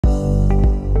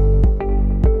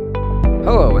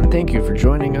Hello, and thank you for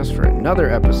joining us for another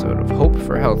episode of Hope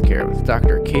for Healthcare with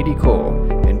Dr. Katie Cole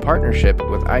in partnership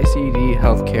with ICD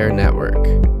Healthcare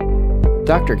Network.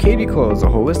 Dr. Katie Cole is a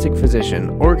holistic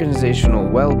physician, organizational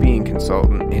well-being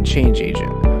consultant, and change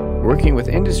agent, working with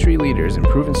industry leaders and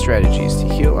proven strategies to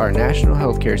heal our national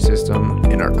healthcare system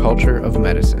and our culture of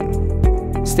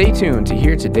medicine. Stay tuned to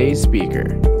hear today's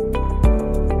speaker.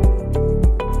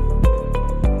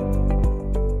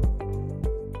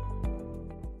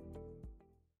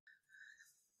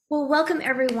 Well, welcome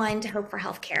everyone to Hope for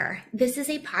Healthcare. This is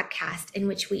a podcast in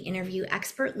which we interview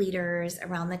expert leaders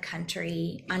around the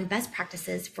country on best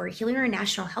practices for healing our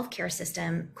national healthcare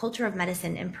system, culture of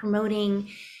medicine, and promoting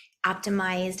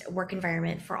optimized work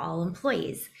environment for all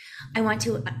employees. I want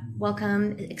to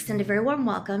extend a very warm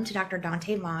welcome to Dr.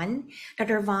 Donte Vaughn.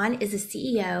 Dr. Vaughn is a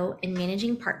CEO and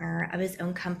managing partner of his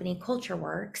own company,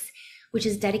 CultureWorx, which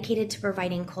is dedicated to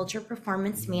providing culture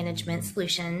performance management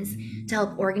solutions to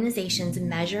help organizations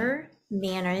measure,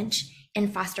 manage,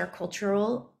 and foster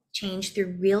cultural change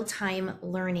through real-time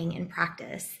learning and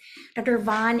practice. Dr.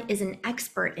 Vaughn is an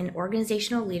expert in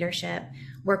organizational leadership,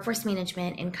 workforce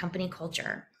management, and company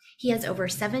culture. He has over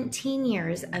 17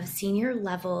 years of senior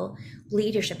level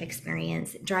leadership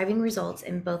experience, driving results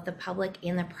in both the public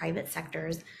and the private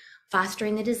sectors,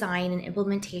 fostering the design and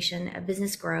implementation of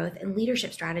business growth and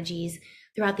leadership strategies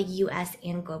throughout the US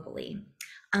and globally.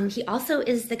 He also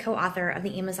is the co-author of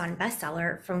the Amazon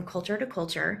bestseller, From Culture to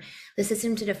Culture, the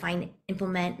system to define,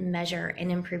 implement, measure,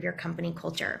 and improve your company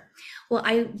culture. Well,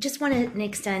 I just want to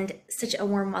extend such a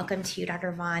warm welcome to you,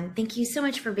 Dr. Vaughn. Thank you so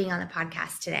much for being on the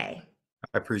podcast today.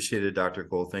 I appreciate it, Dr.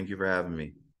 Cole. Thank you for having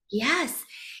me. Yes.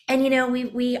 And,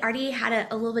 we already had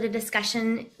a little bit of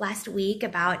discussion last week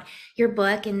about your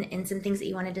book and some things that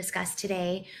you want to discuss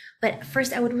today. But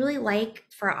first, I would really like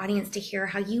for our audience to hear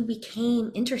how you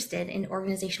became interested in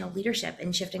organizational leadership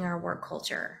and shifting our work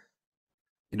culture.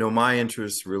 My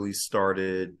interest really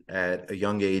started at a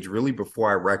young age, really before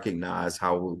I recognized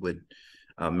how it would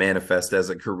manifest as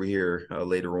a career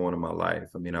later on in my life.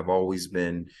 I've always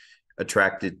been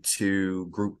attracted to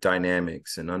group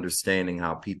dynamics and understanding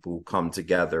how people come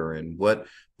together and what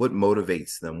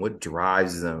motivates them, what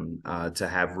drives them to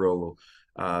have real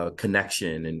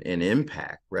connection and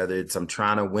impact, whether it's I'm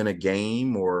trying to win a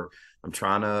game or I'm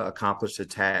trying to accomplish a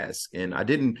task. And I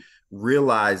didn't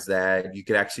realize that you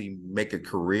could actually make a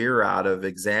career out of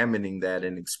examining that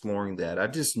and exploring that. I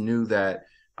just knew that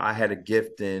I had a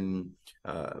gift in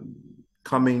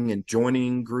coming and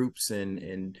joining groups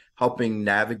and helping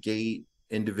navigate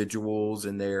individuals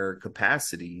and their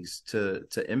capacities to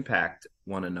impact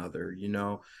one another.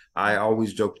 I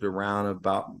always joked around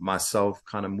about myself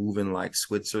kind of moving like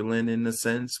Switzerland in a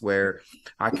sense where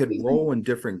I could roll in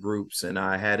different groups and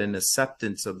I had an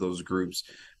acceptance of those groups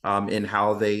in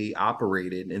how they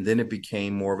operated. And then it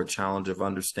became more of a challenge of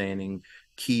understanding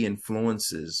key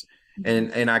influences.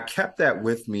 And I kept that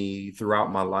with me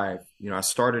throughout my life. I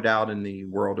started out in the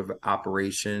world of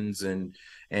operations and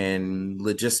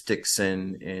logistics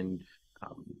and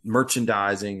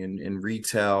merchandising and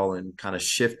retail, and kind of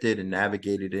shifted and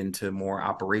navigated into more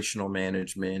operational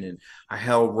management. And I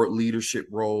held leadership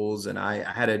roles and I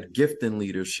had a gift in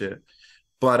leadership.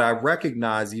 But I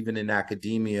recognized even in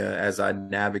academia, as I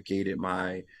navigated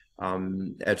my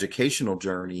educational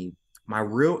journey, my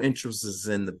real interest is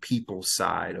in the people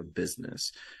side of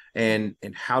business and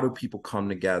how do people come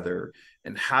together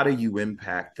and how do you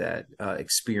impact that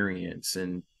experience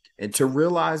and to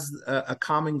realize a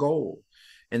common goal.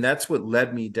 And that's what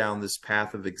led me down this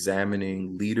path of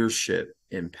examining leadership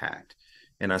impact.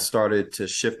 And I started to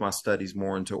shift my studies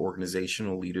more into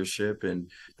organizational leadership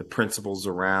and the principles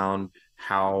around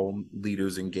how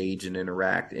leaders engage and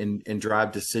interact and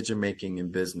drive decision-making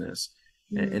in business.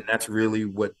 And that's really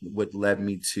what led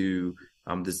me to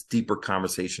this deeper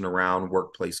conversation around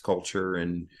workplace culture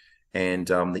and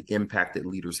the impact that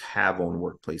leaders have on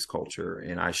workplace culture.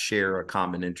 And I share a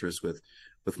common interest with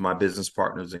my business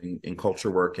partners in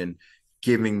culture work and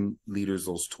giving leaders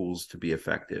those tools to be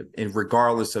effective, and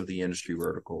regardless of the industry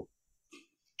vertical.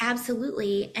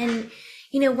 Absolutely. And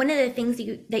one of the things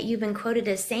that you've been quoted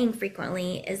as saying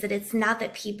frequently is that it's not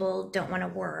that people don't want to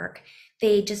work,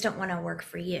 they just don't want to work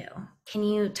for you. Can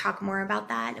you talk more about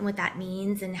that and what that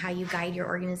means and how you guide your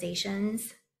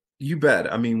organizations? You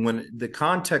bet. When the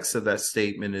context of that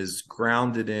statement is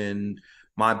grounded in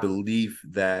my belief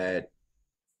that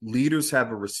leaders have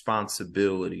a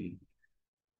responsibility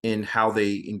in how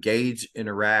they engage,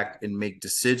 interact, and make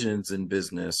decisions in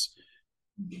business,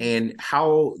 and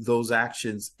how those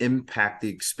actions impact the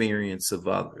experience of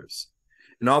others.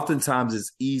 And oftentimes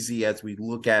it's easy as we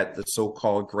look at the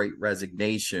so-called great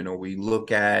resignation, or we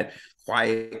look at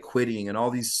quiet quitting and all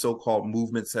these so-called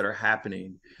movements that are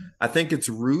happening. I think it's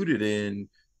rooted in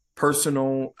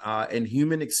personal and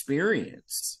human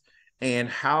experience. And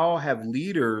how have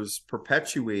leaders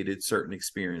perpetuated certain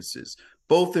experiences,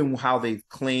 both in how they've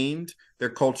claimed their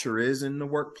culture is in the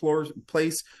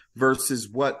workplace versus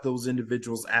what those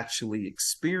individuals actually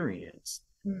experience.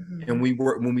 Mm-hmm. And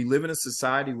when we live in a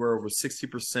society where over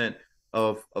 60%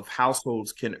 of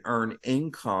households can earn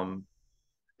income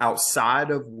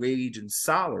outside of wage and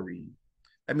salary,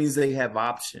 that means they have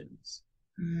options.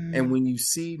 Mm-hmm. And when you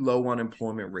see low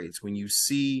unemployment rates, when you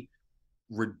see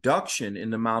reduction in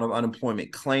the amount of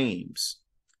unemployment claims,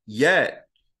 yet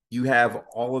you have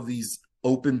all of these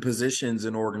open positions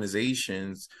in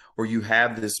organizations, or you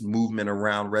have this movement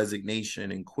around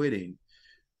resignation and quitting,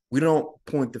 we don't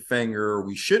point the finger, or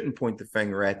we shouldn't point the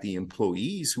finger at the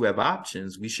employees who have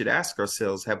options. We should ask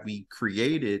ourselves, have we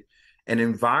created an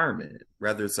environment,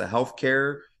 whether it's a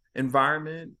healthcare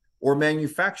environment or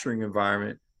manufacturing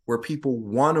environment, where people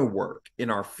want to work in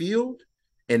our field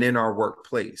and in our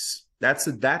workplace? That's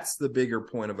the bigger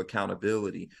point of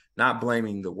accountability, not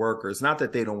blaming the workers. Not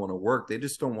that they don't want to work. They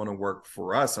just don't want to work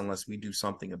for us unless we do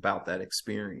something about that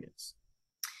experience.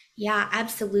 Yeah,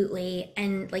 absolutely.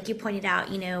 And like you pointed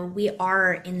out, we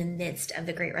are in the midst of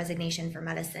the great resignation for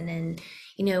medicine. And,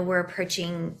 we're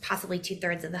approaching possibly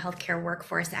 2/3 of the healthcare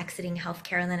workforce exiting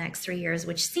healthcare in the next 3 years,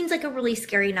 which seems like a really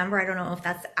scary number. I don't know if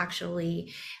that's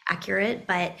actually accurate,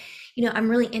 but, I'm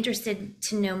really interested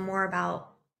to know more about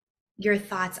your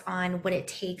thoughts on what it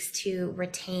takes to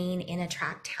retain and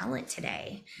attract talent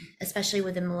today, especially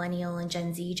with the millennial and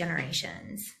Gen Z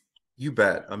generations. You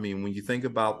bet. I mean, when you think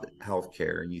about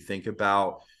healthcare and you think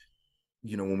about,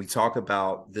 when we talk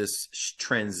about this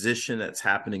transition that's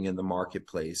happening in the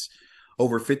marketplace,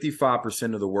 over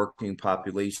 55% of the working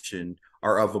population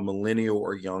are of a millennial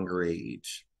or younger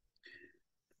age.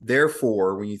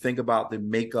 Therefore, when you think about the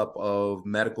makeup of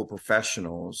medical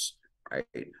professionals, right,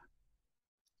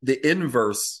 the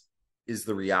inverse is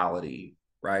the reality,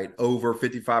 right? Over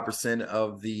 55%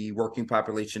 of the working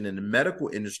population in the medical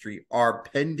industry are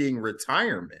pending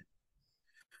retirement.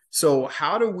 So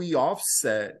how do we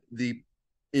offset the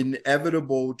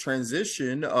inevitable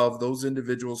transition of those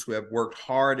individuals who have worked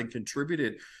hard and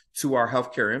contributed to our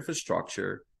healthcare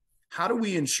infrastructure? How do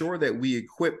we ensure that we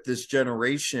equip this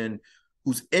generation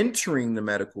who's entering the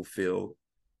medical field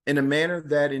in a manner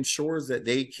that ensures that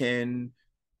they can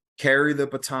carry the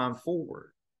baton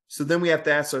forward? So then we have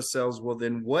to ask ourselves, well,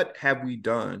 then what have we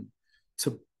done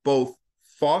to both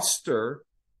foster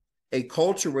a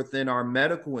culture within our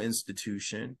medical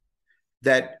institution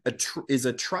that is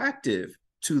attractive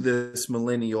to this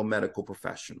millennial medical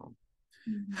professional?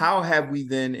 Mm-hmm. How have we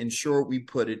then ensured we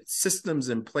put systems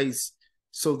in place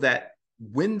so that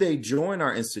when they join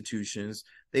our institutions,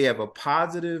 they have a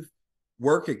positive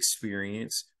work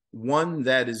experience, one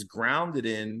that is grounded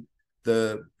in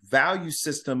the value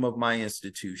system of my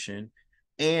institution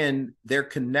and their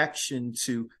connection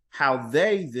to how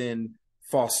they then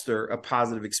foster a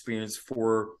positive experience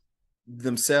for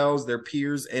themselves, their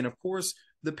peers, and of course,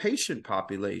 the patient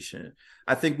population.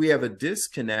 I think we have a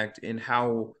disconnect in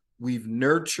how we've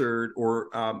nurtured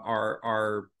or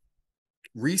our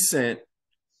recent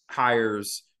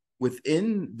hires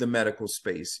within the medical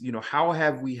space. How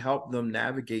have we helped them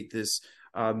navigate this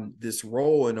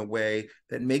role in a way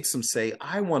that makes them say,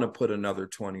 I want to put another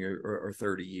 20 or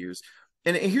 30 years.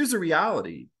 And here's the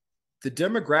reality. The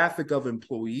demographic of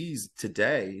employees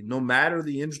today, no matter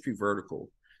the industry vertical,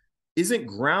 isn't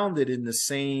grounded in the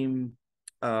same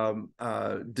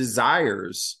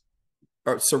desires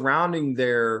surrounding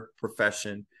their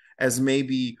profession as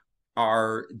maybe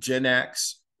our Gen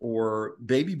X or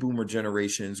baby boomer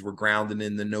generations were grounded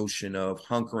in the notion of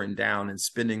hunkering down and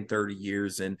spending 30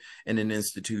 years in an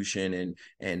institution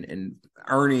and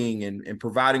earning and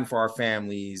providing for our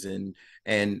families and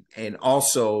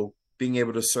also being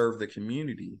able to serve the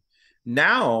community.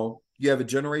 Now you have a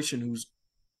generation who's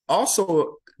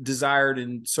also desired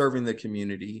in serving the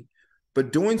community,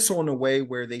 but doing so in a way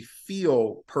where they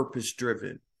feel purpose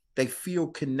driven. They feel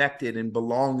connected and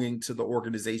belonging to the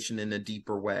organization in a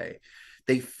deeper way.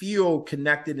 They feel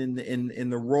connected in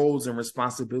the roles and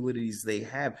responsibilities they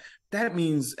have. That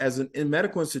means as a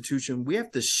medical institution, we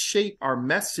have to shape our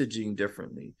messaging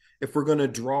differently if we're going to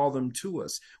draw them to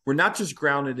us. We're not just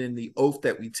grounded in the oath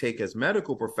that we take as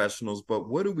medical professionals, but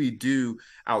what do we do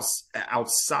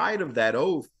outside of that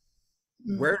oath?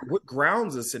 What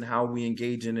grounds us in how we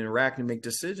engage and interact and make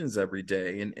decisions every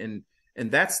day?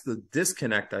 And that's the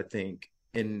disconnect, I think,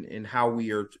 in how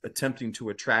we are attempting to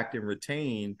attract and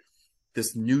retain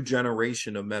this new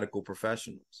generation of medical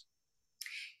professionals.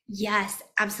 Yes,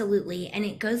 absolutely. And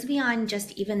it goes beyond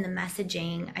just even the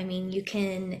messaging. I mean, you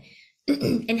can,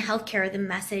 in healthcare, the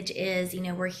message is,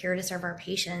 we're here to serve our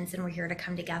patients and we're here to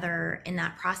come together in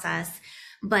that process.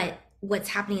 But what's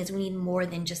happening is we need more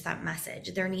than just that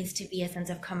message. There needs to be a sense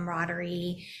of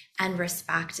camaraderie and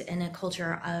respect and a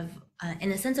culture of,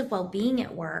 and a sense of well-being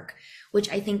at work, which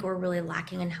I think we're really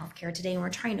lacking in healthcare today and we're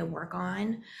trying to work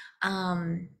on.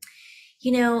 I'm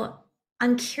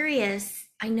curious.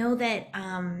 I know that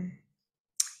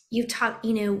you've talked,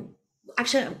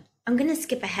 actually, I'm going to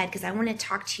skip ahead because I want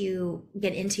to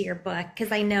get into your book,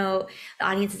 because I know the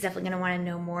audience is definitely going to want to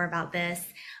know more about this.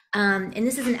 And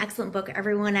this is an excellent book.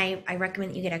 Everyone, I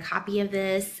recommend that you get a copy of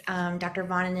this. Dr.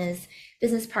 Vaughn and his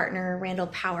business partner, Randall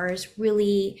Powers,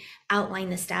 really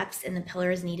outline the steps and the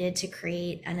pillars needed to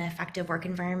create an effective work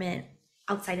environment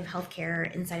outside of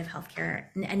healthcare, inside of healthcare,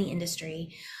 in any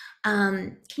industry.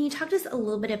 Can you talk to us a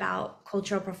little bit about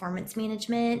cultural performance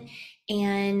management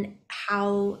and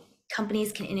how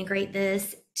companies can integrate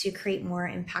this to create more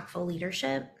impactful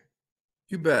leadership?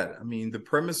 You bet. I mean, the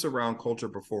premise around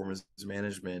cultural performance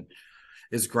management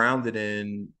is grounded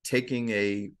in taking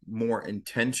a more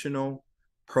intentional,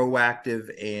 proactive,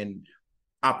 and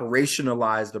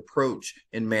operationalized approach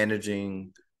in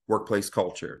managing workplace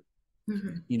culture.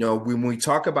 Mm-hmm. When we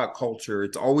talk about culture,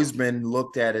 it's always been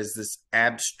looked at as this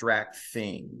abstract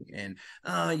thing, and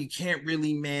you can't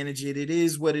really manage it. It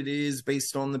is what it is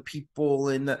based on the people,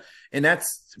 and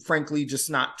that's frankly just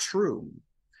not true.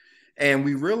 And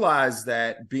we realize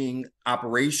that being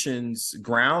operations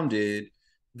grounded,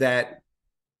 that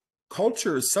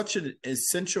culture is such an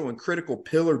essential and critical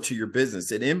pillar to your business.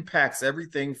 It impacts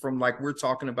everything from, like we're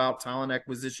talking about, talent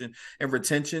acquisition and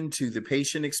retention, to the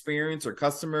patient experience or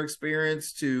customer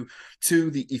experience, to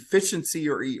the efficiency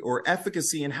or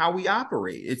efficacy in how we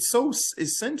operate. It's so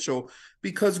essential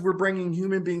because we're bringing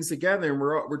human beings together, and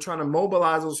we're trying to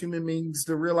mobilize those human beings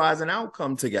to realize an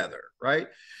outcome together, right?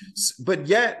 But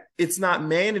yet it's not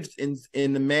managed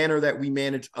in the manner that we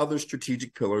manage other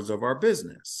strategic pillars of our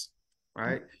business,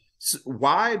 right? So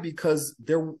why? Because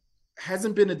there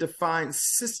hasn't been a defined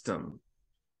system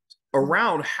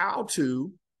around how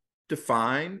to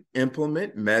define,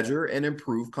 implement, measure, and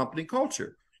improve company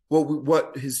culture. Well,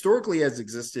 what historically has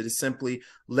existed is simply,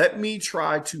 let me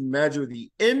try to measure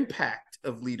the impact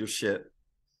of leadership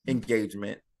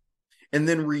engagement and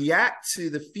then react to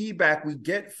the feedback we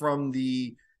get from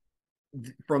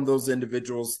those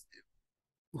individuals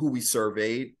who we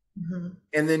surveyed. Mm-hmm.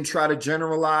 And then try to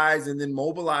generalize and then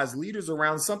mobilize leaders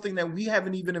around something that we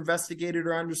haven't even investigated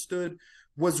or understood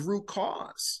was root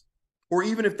cause. Or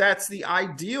even if that's the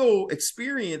ideal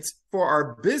experience for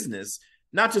our business,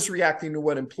 not just reacting to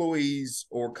what employees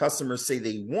or customers say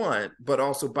they want, but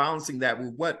also balancing that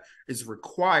with what is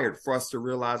required for us to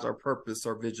realize our purpose,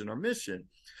 our vision, our mission.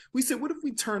 We said, what if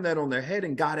we turn that on their head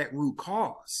and got at root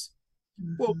cause?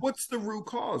 Mm-hmm. Well, what's the root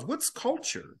cause? What's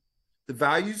culture? The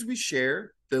values we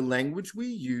share, the language we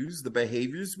use, the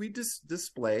behaviors we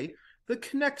display, the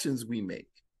connections we make.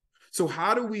 So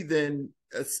how do we then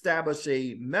establish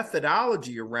a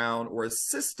methodology around, or a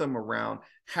system around,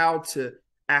 how to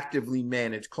actively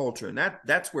manage culture? And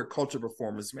that's where culture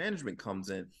performance management comes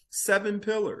in. 7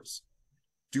 pillars.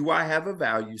 Do I have a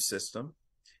value system?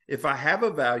 If I have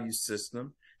a value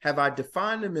system, have I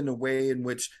defined them in a way in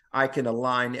which I can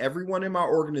align everyone in my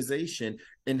organization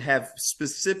and have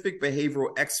specific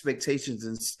behavioral expectations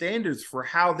and standards for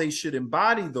how they should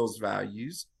embody those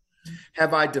values?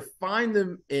 Have I defined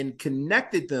them and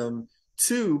connected them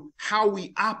to how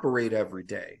we operate every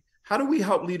day? How do we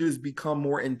help leaders become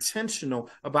more intentional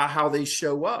about how they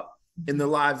show up in the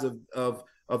lives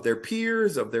of their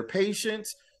peers, of their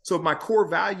patients? So if my core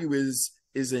value is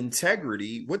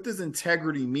integrity, what does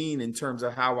integrity mean in terms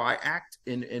of how I act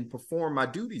and perform my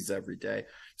duties every day?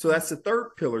 So that's the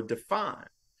 3rd pillar, define.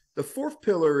 The 4th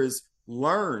pillar is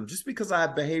learn. Just because I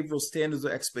have behavioral standards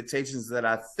or expectations that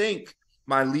I think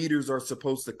my leaders are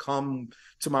supposed to come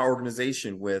to my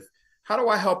organization with, how do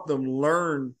I help them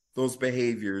learn those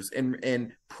behaviors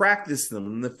and practice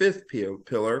them? The 5th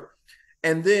pillar,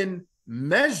 and then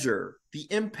measure the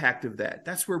impact of that.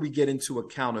 That's where we get into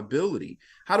accountability.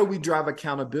 How do we drive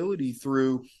accountability?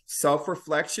 Through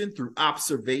self-reflection, through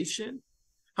observation.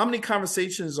 How many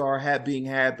conversations are being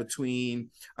had between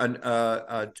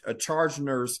a charge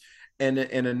nurse and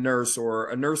a nurse, or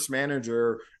a nurse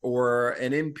manager, or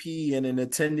an NP and an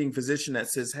attending physician that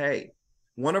says, hey,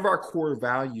 one of our core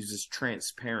values is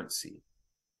transparency.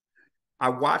 I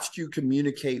watched you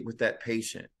communicate with that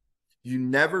patient. You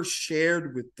never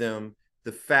shared with them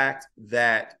the fact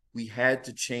that we had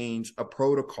to change a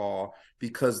protocol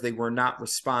because they were not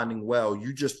responding well.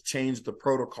 You just changed the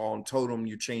protocol and told them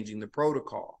you're changing the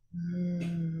protocol.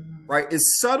 Right?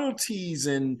 It's subtleties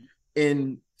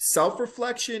in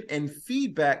self-reflection and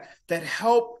feedback that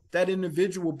help that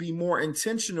individual be more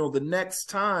intentional the next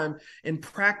time in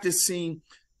practicing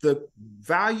the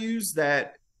values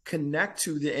that connect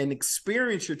to an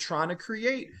experience you're trying to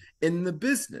create in the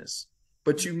business.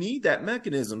 But you need that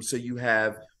mechanism. So you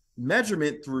have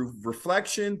measurement through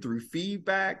reflection, through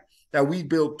feedback, that we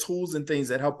build tools and things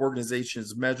that help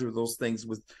organizations measure those things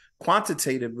with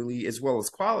quantitatively as well as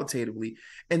qualitatively.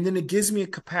 And then it gives me a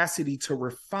capacity to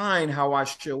refine how I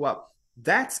show up.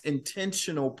 That's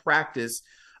intentional practice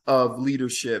of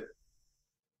leadership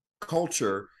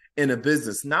culture in a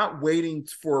business, not waiting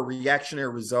for a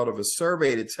reactionary result of a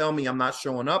survey to tell me I'm not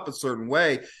showing up a certain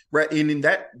way. Right. And in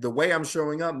that, the way I'm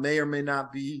showing up may or may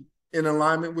not be in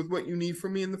alignment with what you need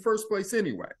from me in the first place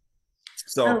anyway.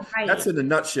 So that's in a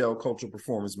nutshell, cultural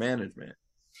performance management.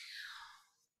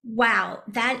 Wow,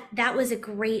 that was a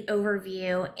great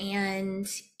overview. And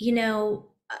you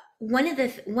know, one of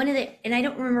the and I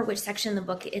don't remember which section of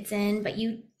the book it's in, but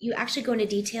you actually go into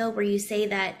detail where you say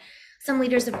that some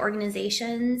leaders of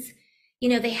organizations, you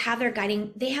know, they have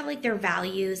like their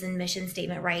values and mission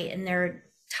statement, right? And their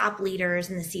top leaders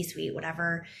in the C-suite,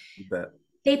 whatever. You bet.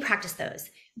 They practice those,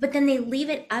 but then they leave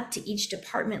it up to each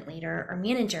department leader or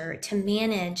manager to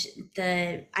manage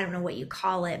I don't know what you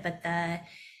call it, but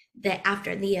the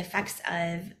after the effects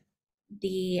of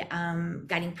the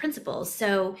guiding principles.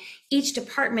 So each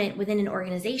department within an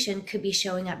organization could be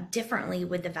showing up differently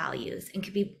with the values and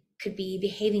could be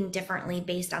behaving differently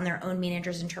based on their own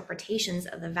managers' interpretations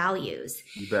of the values.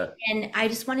 You bet. And I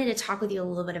just wanted to talk with you a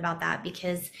little bit about that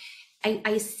because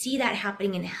I see that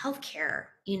happening in healthcare,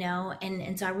 you know,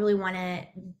 and so I really want to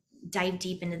dive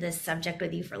deep into this subject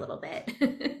with you for a little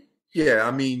bit. Yeah,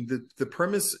 I mean, the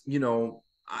premise, you know,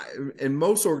 in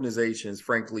most organizations,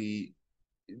 frankly,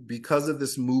 because of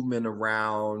this movement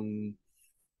around,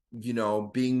 you know,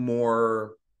 being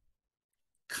more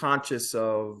conscious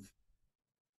of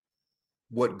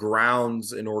what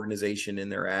grounds an organization in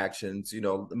their actions, you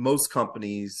know, most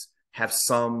companies have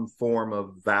some form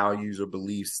of values or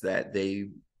beliefs that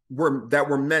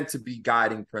were meant to be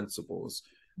guiding principles.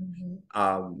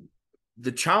 Mm-hmm.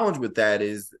 The challenge with that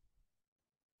is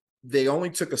they only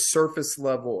took a surface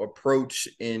level approach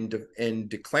in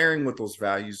declaring what those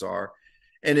values are.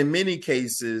 And in many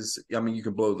cases, I mean, you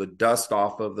can blow the dust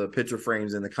off of the picture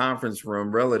frames in the conference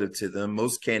room relative to them.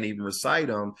 Most can't even recite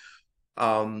them.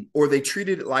 Or they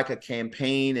treated it like a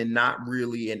campaign and not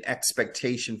really an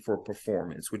expectation for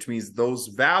performance, which means those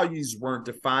values weren't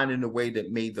defined in a way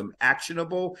that made them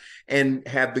actionable and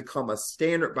have become a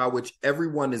standard by which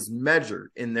everyone is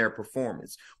measured in their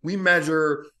performance. We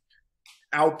measure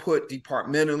output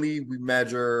departmentally. We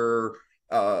measure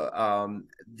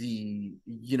the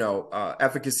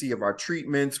efficacy of our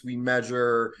treatments. We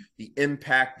measure the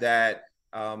impact that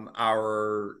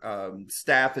our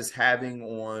staff is having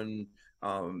on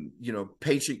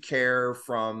patient care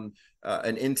from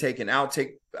an intake and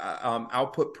outtake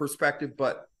output perspective.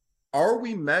 But are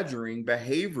we measuring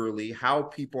behaviorally how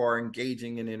people are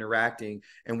engaging and interacting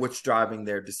and what's driving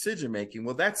their decision making?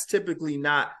 Well, that's typically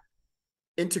not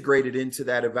integrated into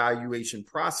that evaluation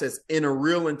process in a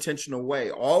real intentional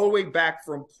way, all the way back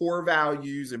from core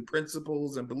values and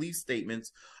principles and belief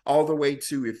statements, all the way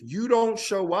to, if you don't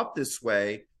show up this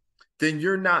way, then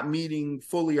you're not meeting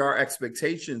fully our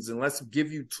expectations, and let's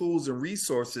give you tools and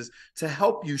resources to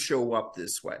help you show up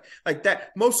this way. Like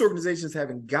that, most organizations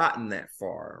haven't gotten that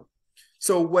far.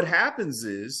 So what happens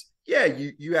is, yeah,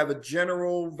 you have a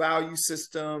general value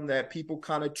system that people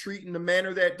kind of treat in the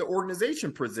manner that the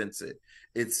organization presents it.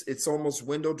 It's almost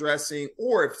window dressing,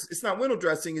 or if it's not window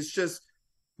dressing, it's just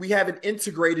we haven't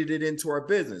integrated it into our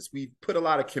business. We've put a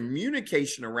lot of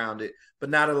communication around it, but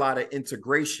not a lot of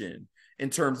integration in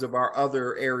terms of our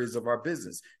other areas of our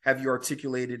business. Have you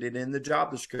articulated it in the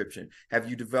job description? Have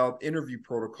you developed interview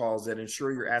protocols that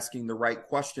ensure you're asking the right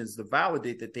questions to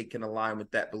validate that they can align with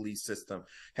that belief system?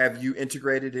 Have you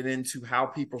integrated it into how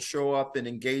people show up and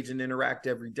engage and interact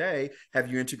every day? Have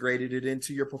you integrated it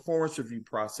into your performance review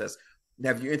process?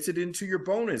 Have you entered into your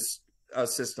bonus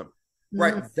system?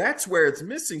 Right. Mm-hmm. That's where it's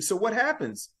missing. So what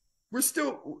happens?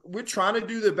 We're trying to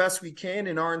do the best we can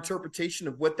in our interpretation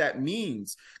of what that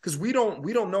means, because we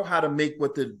don't know how to make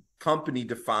what the company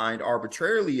defined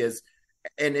arbitrarily as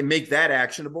and make that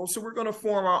actionable. So we're going to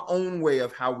form our own way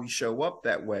of how we show up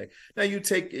that way. Now you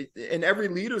take it, and every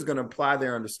leader is going to apply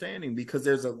their understanding, because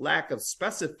there's a lack of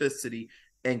specificity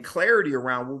and clarity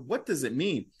around, well, what does it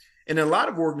mean? And a lot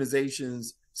of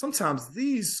organizations, sometimes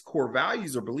these core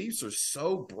values or beliefs are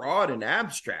so broad and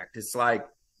abstract. It's like,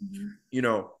 you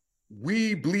know,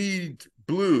 we bleed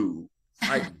blue.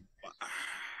 Like,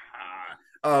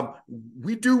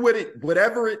 we do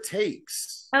whatever it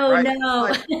takes. Oh, right? no.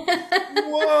 Like,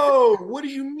 whoa, what do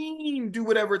you mean do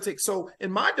whatever it takes? So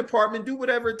in my department, do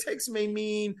whatever it takes may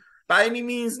mean by any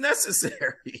means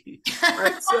necessary.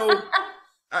 Right. So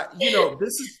you know,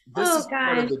 this is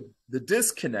part of the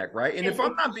disconnect, right? And if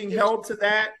I'm not being held to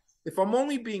that, if I'm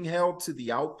only being held to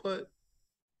the output,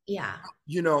 yeah,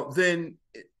 you know, then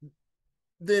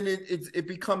it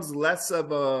becomes less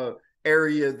of a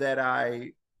area that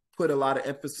I put a lot of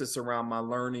emphasis around my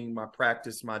learning, my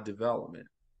practice, my development.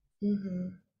 Mm-hmm.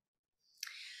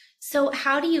 So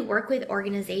how do you work with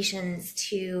organizations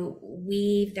to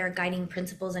weave their guiding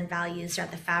principles and values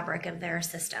throughout the fabric of their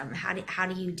system? How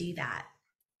do you do that?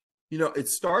 You know, it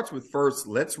starts with first,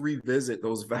 let's revisit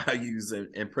those values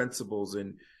and principles,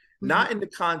 and not in the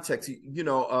context, you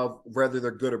know, of whether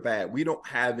they're good or bad. We don't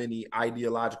have any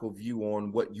ideological view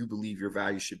on what you believe your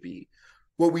values should be.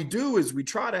 What we do is we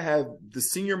try to have the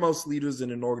senior most leaders in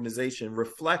an organization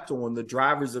reflect on the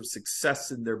drivers of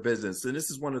success in their business. And this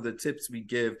is one of the tips we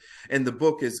give in the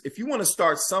book is if you want to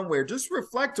start somewhere, just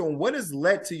reflect on what has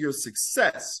led to your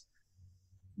success.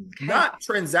 Okay. Not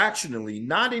transactionally,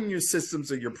 not in your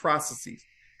systems or your processes,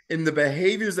 in the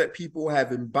behaviors that people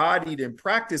have embodied and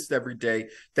practiced every day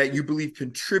that you believe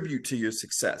contribute to your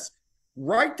success.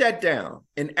 Write that down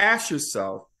and ask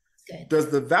yourself, does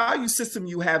the value system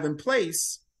you have in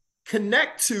place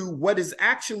connect to what is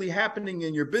actually happening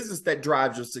in your business that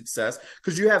drives your success?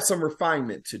 Because you have some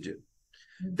refinement to do.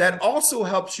 That also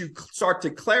helps you start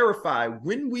to clarify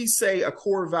when we say a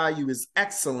core value is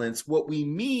excellence, what we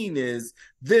mean is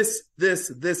this,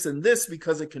 and this,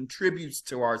 because it contributes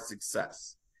to our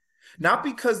success. Not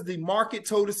because the market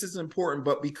told us it's important,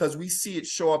 but because we see it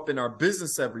show up in our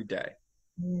business every day.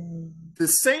 The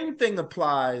same thing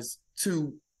applies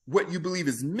to what you believe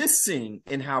is missing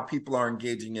in how people are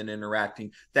engaging and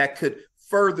interacting that could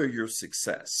further your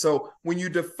success. So when you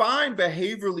define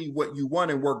behaviorally what you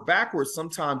want and work backwards,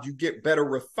 sometimes you get better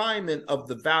refinement of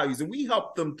the values, and we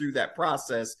help them through that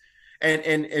process.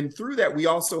 And through that, we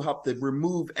also help to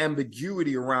remove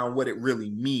ambiguity around what it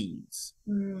really means.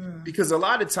 Because a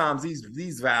lot of times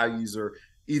these values are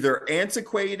either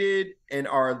antiquated and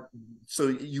so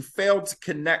you fail to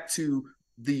connect to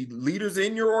the leaders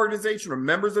in your organization or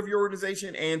members of your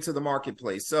organization and to the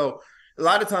marketplace. So a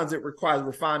lot of times it requires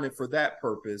refinement for that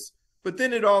purpose, but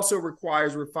then it also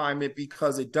requires refinement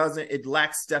because it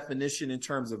lacks definition in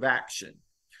terms of action.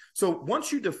 So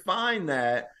once you define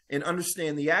that and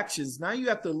understand the actions, now you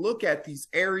have to look at these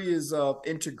areas of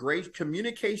integration,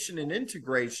 communication and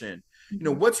integration. You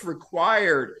know, what's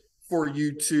required for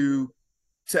you to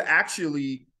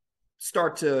actually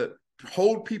start to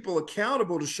hold people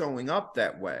accountable to showing up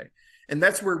that way. And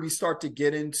that's where we start to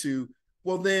get into,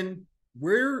 well, then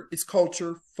where is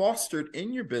culture fostered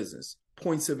in your business?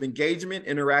 Points of engagement,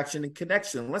 interaction, and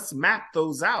connection. Let's map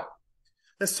those out.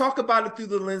 Let's talk about it through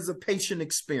the lens of patient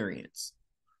experience.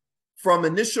 From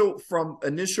initial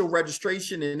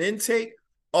registration and intake,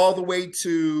 all the way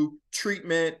to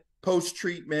treatment,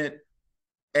 post-treatment,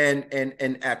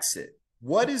 and exit.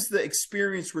 What is the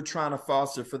experience we're trying to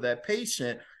foster for that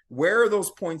patient? Where are those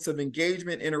points of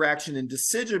engagement, interaction, and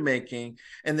decision-making?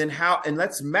 And then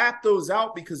let's map those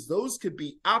out, because those could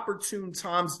be opportune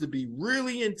times to be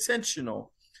really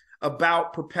intentional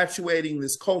about perpetuating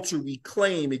this culture we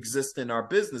claim exists in our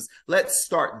business. Let's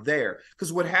start there.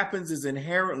 Because what happens is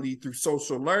inherently through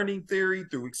social learning theory,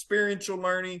 through experiential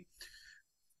learning,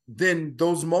 then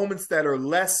those moments that are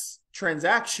less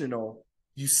transactional,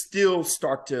 you still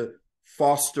start to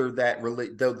foster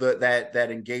that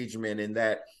engagement and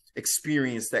that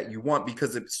experience that you want,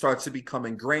 because it starts to become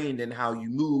ingrained in how you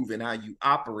move and how you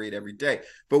operate every day.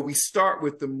 But we start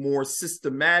with the more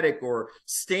systematic or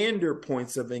standard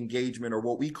points of engagement, or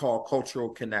what we call cultural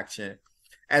connection,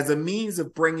 as a means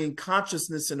of bringing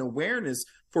consciousness and awareness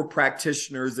for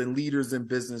practitioners and leaders in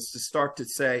business to start to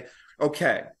say,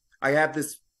 okay, I have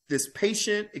this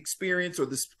patient experience or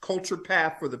this culture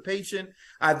path for the patient.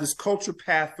 I have this culture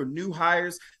path for new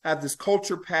hires. I have this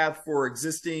culture path for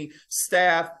existing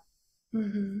staff.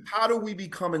 How do we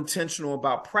become intentional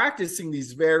about practicing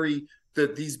these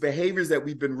behaviors that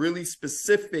we've been really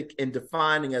specific in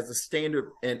defining as a standard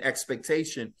and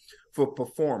expectation for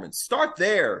performance? Start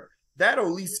there. That'll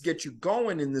at least get you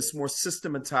going in this more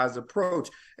systematized approach.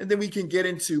 And then we can get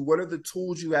into what are the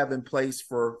tools you have in place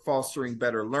for fostering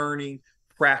better learning,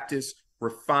 practice,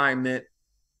 refinement.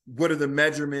 What are the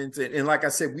measurements? And like I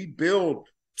said, we build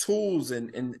tools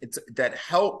and that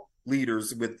help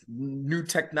leaders with new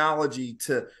technology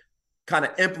to kind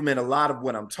of implement a lot of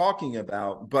what I'm talking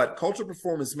about. But cultural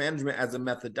performance management as a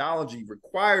methodology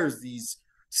requires these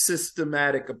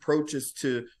systematic approaches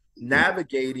to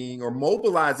navigating or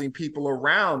mobilizing people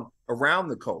around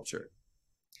the culture.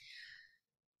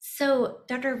 So,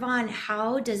 Dr. Vaughn,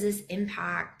 how does this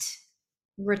impact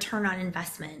return on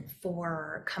investment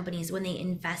for companies when they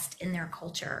invest in their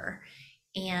culture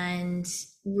and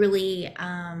really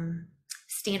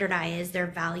standardize their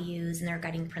values and their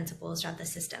guiding principles throughout the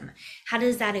system? How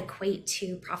does that equate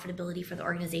to profitability for the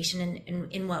organization,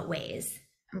 and in what ways?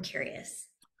 I'm curious.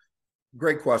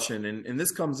 Great question. And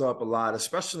this comes up a lot,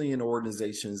 especially in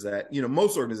organizations that,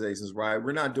 most organizations, right?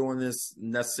 We're not doing this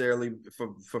necessarily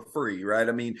for free, right?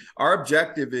 I mean, our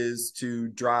objective is to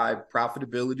drive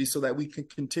profitability so that we can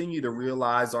continue to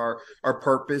realize our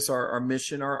purpose, our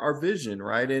mission, our vision,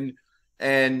 right?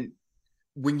 And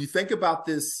when you think about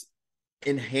this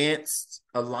enhanced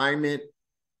alignment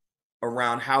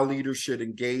around how leaders should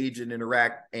engage and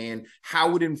interact and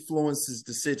how it influences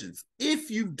decisions, if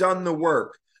you've done the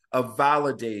work of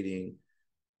validating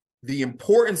the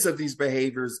importance of these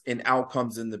behaviors and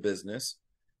outcomes in the business,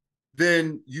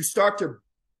 then you start to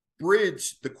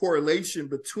bridge the correlation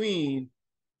between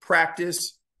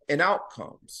practice and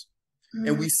outcomes. Mm-hmm.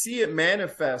 And we see it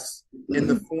manifest in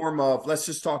the form of, let's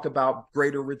just talk about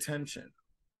greater retention.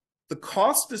 The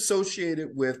cost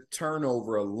associated with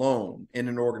turnover alone in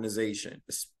an organization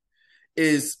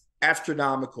is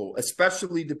astronomical,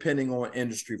 especially depending on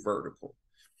industry vertical.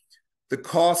 The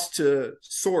cost to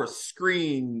source,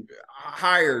 screen,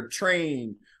 hire,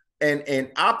 train, and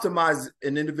optimize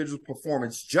an individual's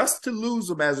performance just to lose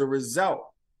them as a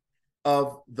result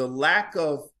of the lack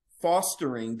of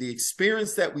fostering the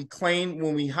experience that we claimed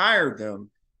when we hired them.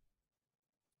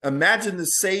 Imagine the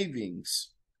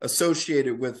savings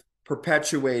associated with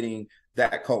perpetuating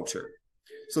that culture.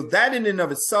 So that in and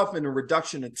of itself, in a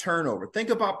reduction in turnover. Think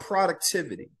about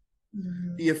productivity.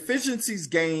 Mm-hmm. The efficiencies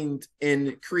gained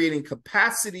in creating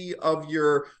capacity of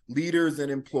your leaders and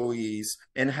employees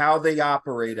and how they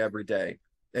operate every day.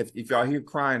 If y'all hear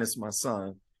crying, it's my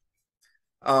son.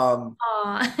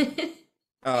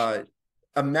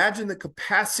 Imagine the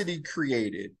capacity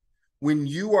created when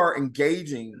you are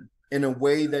engaging in a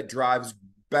way that drives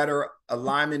better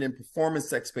alignment and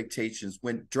performance expectations,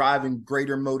 when driving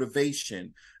greater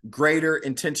motivation, greater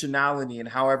intentionality in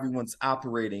how everyone's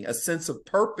operating, a sense of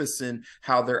purpose in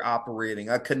how they're operating,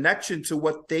 a connection to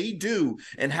what they do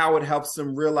and how it helps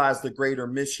them realize the greater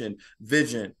mission,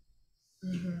 vision.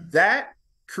 Mm-hmm. That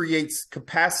creates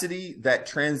capacity that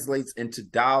translates into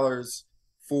dollars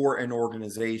for an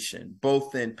organization,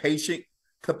 both in patient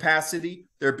capacity,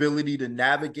 their ability to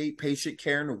navigate patient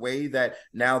care in a way that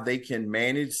now they can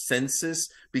manage census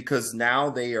because now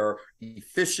they are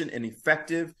efficient and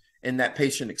effective in that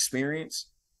patient experience,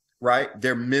 right?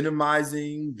 They're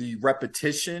minimizing the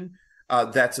repetition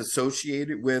that's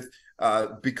associated with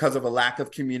because of a lack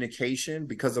of communication,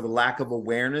 because of a lack of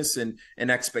awareness and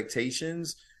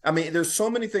expectations. I mean, there's so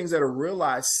many things that are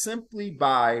realized simply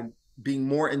by being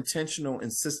more intentional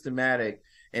and systematic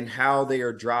in how they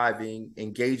are driving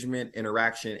engagement,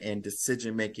 interaction, and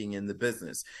decision-making in the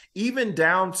business, even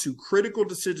down to critical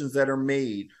decisions that are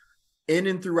made in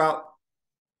and throughout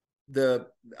the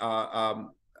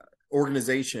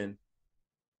organization.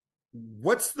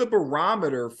 What's the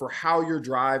barometer for how you're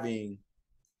driving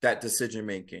that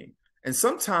decision-making? And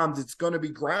sometimes it's going to be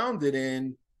grounded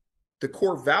in the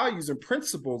core values and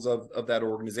principles of that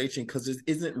organization because it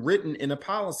isn't written in a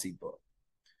policy book.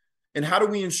 And how do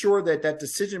we ensure that that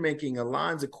decision-making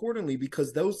aligns accordingly?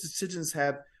 Because those decisions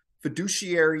have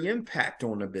fiduciary impact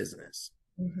on the business.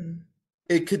 Mm-hmm.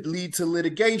 It could lead to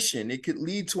litigation. It could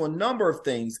lead to a number of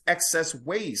things, excess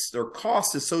waste or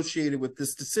costs associated with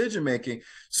this decision-making.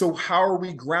 So how are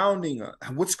we grounding?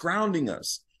 What's grounding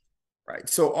us? Right.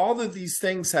 So all of these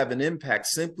things have an impact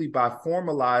simply by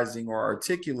formalizing or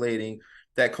articulating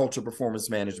that cultural performance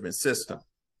management system.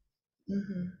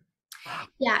 Mm-hmm.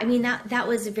 Yeah, I mean, that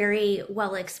was very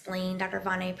well explained, Dr.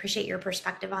 Vaughn. I appreciate your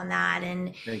perspective on that.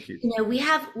 And thank you. You know, we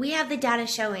have the data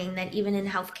showing that even in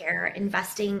healthcare,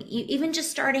 investing, even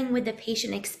just starting with the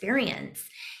patient experience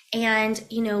and,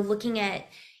 looking at,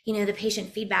 the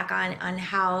patient feedback on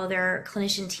how their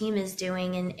clinician team is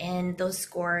doing and those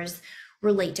scores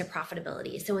relate to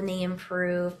profitability. So when they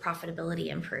improve, profitability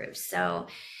improves. So,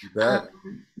 but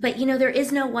there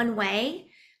is no one way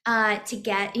to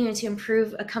get, to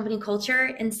improve a company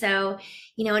culture. And so,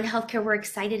 in healthcare, we're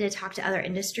excited to talk to other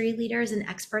industry leaders and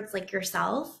experts like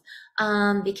yourself,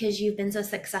 because you've been so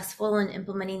successful in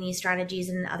implementing these strategies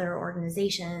in other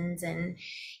organizations. And,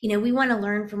 we want to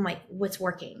learn from what's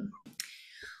working.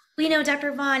 Well,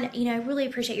 Dr. Vaughn, I really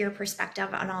appreciate your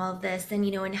perspective on all of this. And,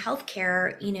 in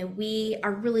healthcare, we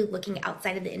are really looking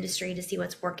outside of the industry to see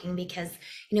what's working because,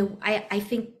 I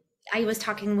think I was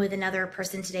talking with another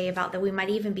person today about that we might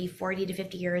even be 40 to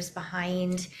 50 years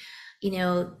behind,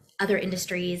 other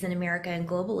industries in America and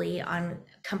globally on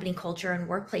company culture and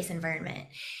workplace environment.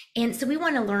 And so we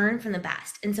want to learn from the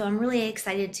best. And so I'm really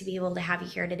excited to be able to have you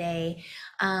here today.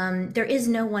 There is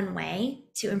no one way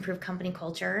to improve company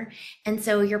culture. And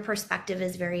so your perspective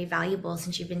is very valuable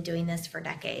since you've been doing this for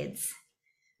decades.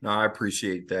 No, I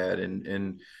appreciate that.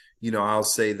 And I'll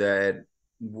say that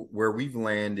where we've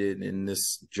landed in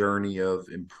this journey of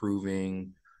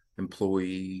improving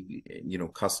employee,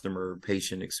 customer,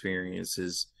 patient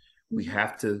experiences, we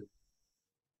have to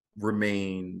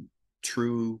remain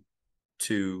true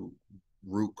to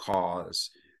root cause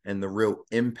and the real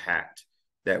impact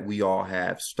that we all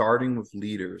have, starting with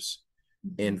leaders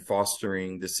in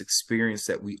fostering this experience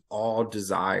that we all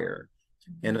desire.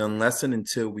 And unless and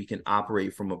until we can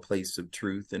operate from a place of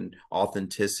truth and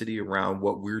authenticity around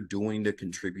what we're doing to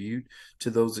contribute to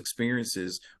those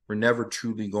experiences, we're never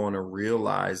truly going to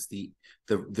realize the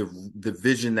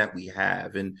vision that we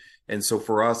have. And so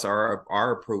for us,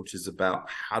 our approach is about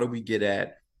how do we get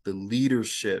at the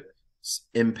leadership's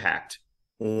impact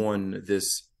on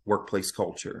this workplace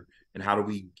culture, and how do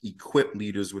we equip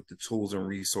leaders with the tools and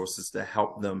resources to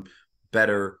help them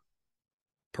better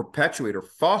perpetuate or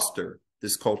foster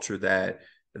this culture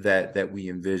that we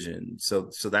envision.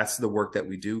 So that's the work that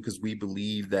we do, because we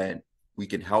believe that we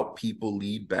can help people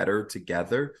lead better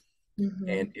together,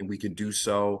 and we can do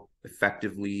so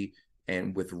effectively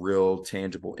and with real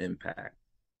tangible impact.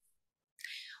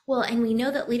 Well, and we know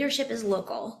that leadership is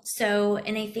local. So,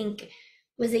 and I think,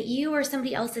 was it you or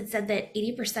somebody else that said that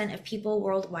 80% of people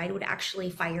worldwide would actually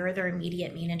fire their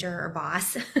immediate manager or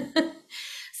boss?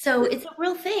 So it's a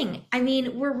real thing. I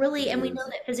mean, we're really, and we know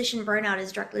that physician burnout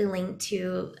is directly linked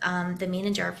to the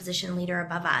manager or physician leader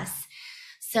above us.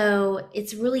 So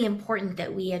it's really important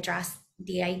that we address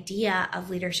the idea of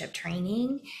leadership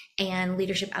training and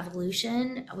leadership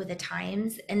evolution with the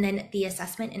times, and then the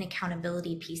assessment and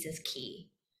accountability piece is key.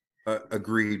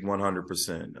 Agreed,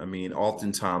 100%. I mean,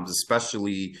 oftentimes,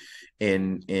 especially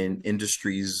in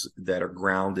industries that are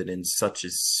grounded in such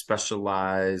a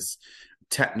specialized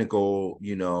technical,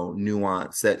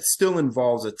 nuance that still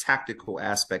involves a tactical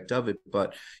aspect of it.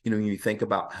 But, when you think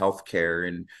about healthcare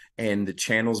and the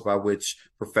channels by which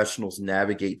professionals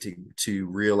navigate to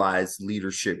realize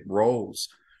leadership roles,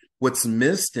 what's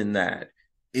missed in that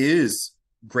is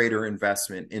greater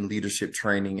investment in leadership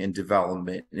training and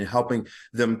development, and helping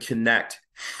them connect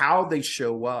how they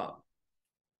show up,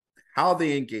 how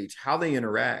they engage, how they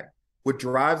interact. What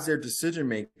drives their decision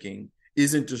making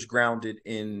isn't just grounded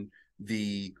in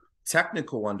the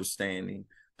technical understanding,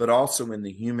 but also in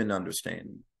the human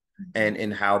understanding, and in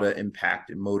how to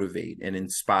impact and motivate and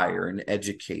inspire and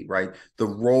educate, right? The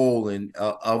role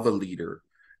of a leader.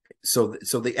 So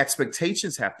the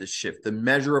expectations have to shift. The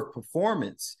measure of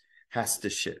performance has to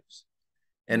shift.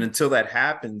 And until that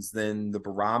happens, then the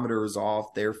barometer is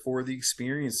off. Therefore, the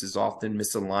experience is often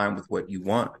misaligned with what you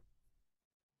want.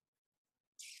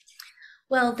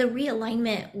 Well, the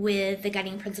realignment with the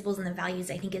guiding principles and the values,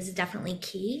 I think, is definitely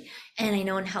key. And I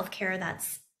know in healthcare,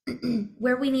 that's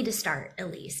where we need to start,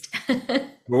 at least.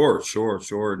 Sure.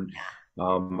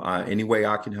 Any way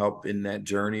I can help in that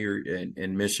journey or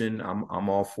in mission, I'm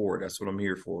all for it. That's what I'm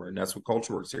here for. And that's what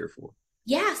CultureWorx is here for.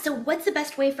 Yeah. So what's the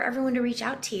best way for everyone to reach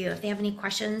out to you if they have any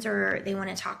questions or they want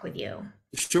to talk with you?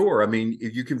 Sure. I mean,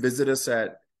 if you can visit us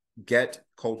at Get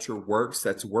CultureWorx,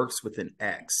 that's works with an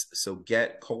X. So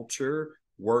Get CultureWorx,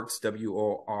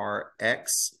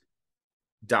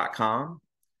 WORX.com.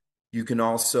 You can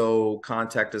also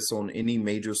contact us on any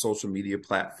major social media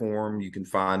platform. You can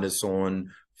find us on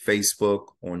Facebook,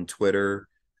 on Twitter,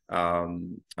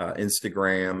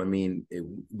 Instagram. I mean,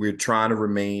 we're trying to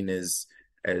remain as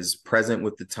present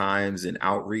with the times and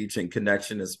outreach and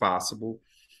connection as possible.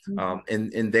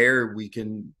 And there we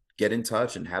can get in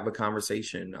touch and have a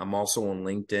conversation. I'm also on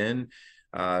LinkedIn,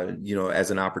 as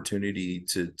an opportunity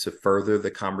to further the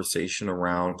conversation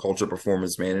around culture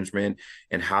performance management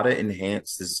and how to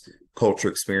enhance this culture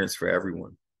experience for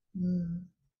everyone.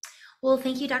 Well,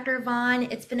 thank you, Dr. Vaughn.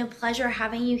 It's been a pleasure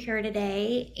having you here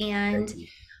today. And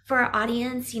for our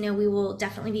audience, we will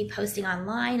definitely be posting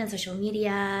online on social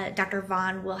media. Dr.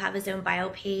 Vaughn will have his own bio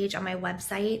page on my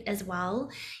website as well,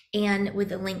 and with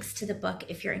the links to the book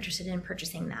if you're interested in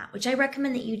purchasing that, which I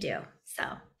recommend that you do.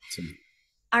 So,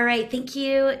 all right. Thank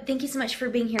you. Thank you so much for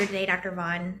being here today, Dr.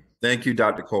 Vaughn. Thank you,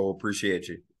 Dr. Cole. Appreciate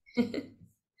you.